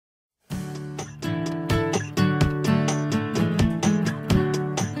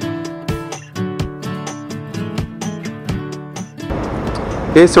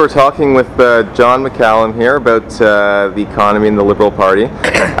Okay, so we're talking with John McCallum here about the economy and the Liberal Party.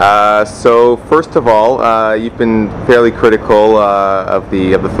 So first of all, you've been fairly critical of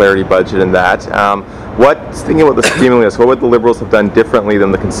the Flaherty budget and that. Thinking about the stimulus, what would the Liberals have done differently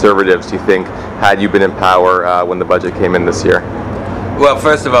than the Conservatives, do you think, had you been in power when the budget came in this year? Well,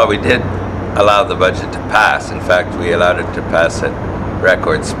 first of all, we did allow the budget to pass. In fact, we allowed it to pass at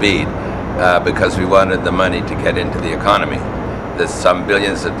record speed because we wanted the money to get into the economy. There's some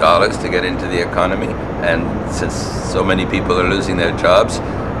billions of dollars to get into the economy, and since so many people are losing their jobs,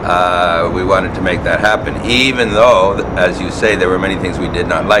 we wanted to make that happen, even though, as you say, there were many things we did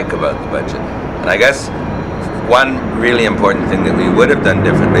not like about the budget. And I guess one really important thing that we would have done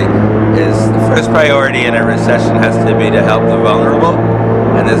differently is the first priority in a recession has to be to help the vulnerable,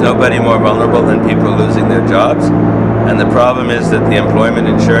 and there's nobody more vulnerable than people losing their jobs. And the problem is that the employment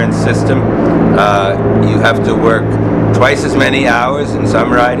insurance system, you have to work twice as many hours in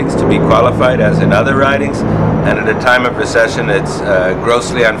some ridings to be qualified as in other ridings, and at a time of recession it's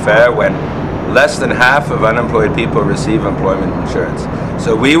grossly unfair when less than half of unemployed people receive employment insurance.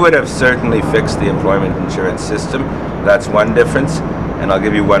 So we would have certainly fixed the employment insurance system. That's one difference, and I'll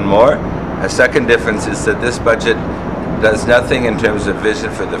give you one more. A second difference is that this budget does nothing in terms of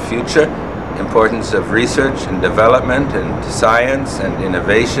vision for the future, importance of research and development and science and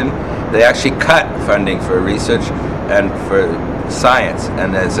innovation. They actually cut funding for research and for science,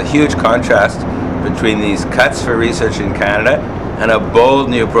 and there's a huge contrast between these cuts for research in Canada and a bold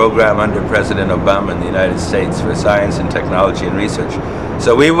new program under President Obama in the United States for science and technology and research.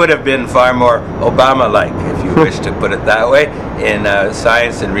 So we would have been far more Obama-like, if you wish to put it that way, in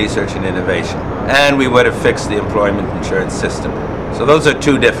science and research and innovation. And we would have fixed the employment insurance system. So those are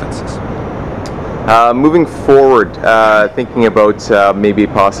two differences. Moving forward, thinking about maybe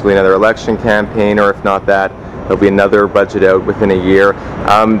possibly another election campaign, or if not that, there'll be another budget out within a year.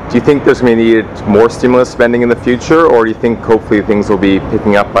 Do you think there's going to be needed more stimulus spending in the future, or do you think hopefully things will be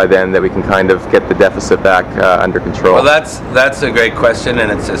picking up by then, that we can kind of get the deficit back under control? Well, that's a great question,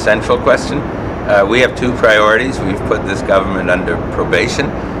 and it's a central question. We have two priorities. We've put this government under probation,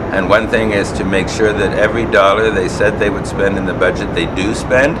 and one thing is to make sure that every dollar they said they would spend in the budget, they do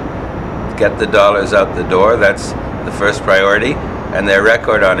spend. Get the dollars out the door. That's the first priority. And their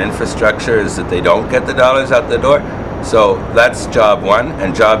record on infrastructure is that they don't get the dollars out the door. So that's job one.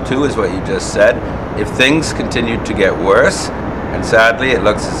 And job two is what you just said. If things continue to get worse, and sadly it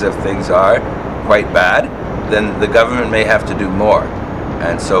looks as if things are quite bad, then the government may have to do more.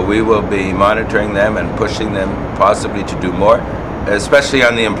 And so we will be monitoring them and pushing them possibly to do more, especially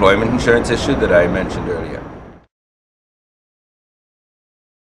on the employment insurance issue that I mentioned earlier.